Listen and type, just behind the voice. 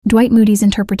Dwight Moody's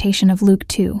interpretation of Luke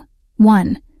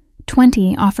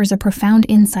 2:1-20 offers a profound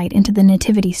insight into the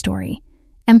nativity story,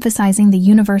 emphasizing the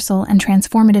universal and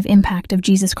transformative impact of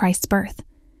Jesus Christ's birth.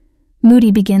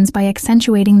 Moody begins by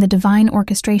accentuating the divine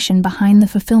orchestration behind the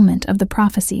fulfillment of the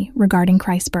prophecy regarding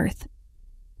Christ's birth.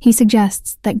 He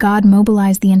suggests that God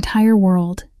mobilized the entire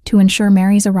world to ensure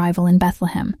Mary's arrival in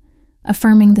Bethlehem,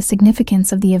 affirming the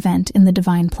significance of the event in the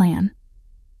divine plan.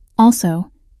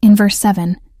 Also, in verse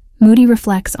 7, Moody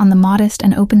reflects on the modest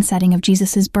and open setting of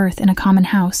Jesus' birth in a common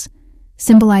house,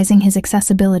 symbolizing his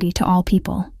accessibility to all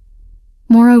people.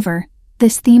 Moreover,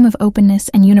 this theme of openness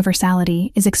and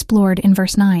universality is explored in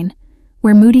verse 9,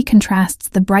 where Moody contrasts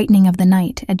the brightening of the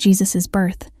night at Jesus'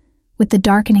 birth with the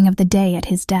darkening of the day at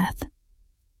his death.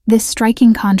 This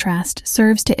striking contrast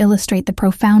serves to illustrate the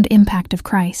profound impact of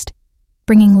Christ,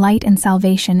 bringing light and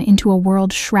salvation into a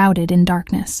world shrouded in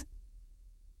darkness.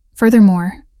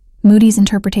 Furthermore, Moody's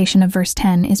interpretation of verse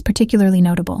 10 is particularly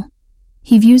notable.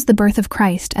 He views the birth of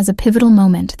Christ as a pivotal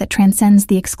moment that transcends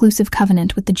the exclusive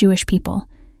covenant with the Jewish people,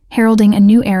 heralding a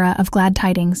new era of glad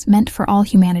tidings meant for all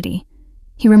humanity.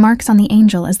 He remarks on the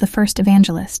angel as the first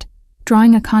evangelist,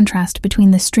 drawing a contrast between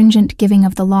the stringent giving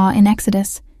of the law in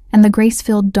Exodus and the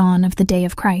grace-filled dawn of the day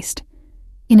of Christ.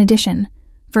 In addition,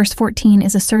 verse 14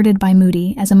 is asserted by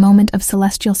Moody as a moment of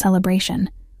celestial celebration,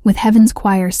 with heaven's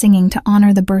choir singing to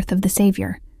honor the birth of the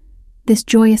Savior. This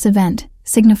joyous event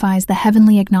signifies the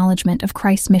heavenly acknowledgement of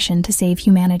Christ's mission to save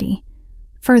humanity.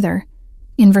 Further,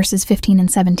 in verses 15 and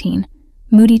 17,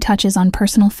 Moody touches on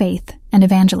personal faith and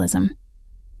evangelism.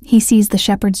 He sees the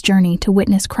shepherd's journey to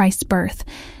witness Christ's birth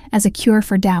as a cure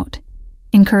for doubt,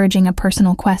 encouraging a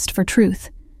personal quest for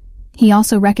truth. He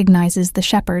also recognizes the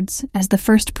shepherds as the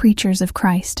first preachers of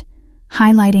Christ,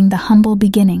 highlighting the humble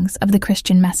beginnings of the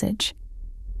Christian message.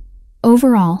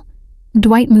 Overall,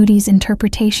 Dwight Moody's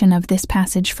interpretation of this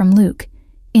passage from Luke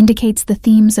indicates the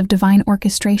themes of divine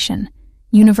orchestration,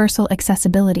 universal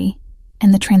accessibility,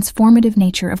 and the transformative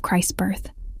nature of Christ's birth.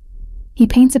 He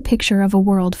paints a picture of a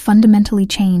world fundamentally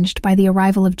changed by the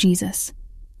arrival of Jesus,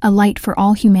 a light for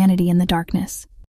all humanity in the darkness.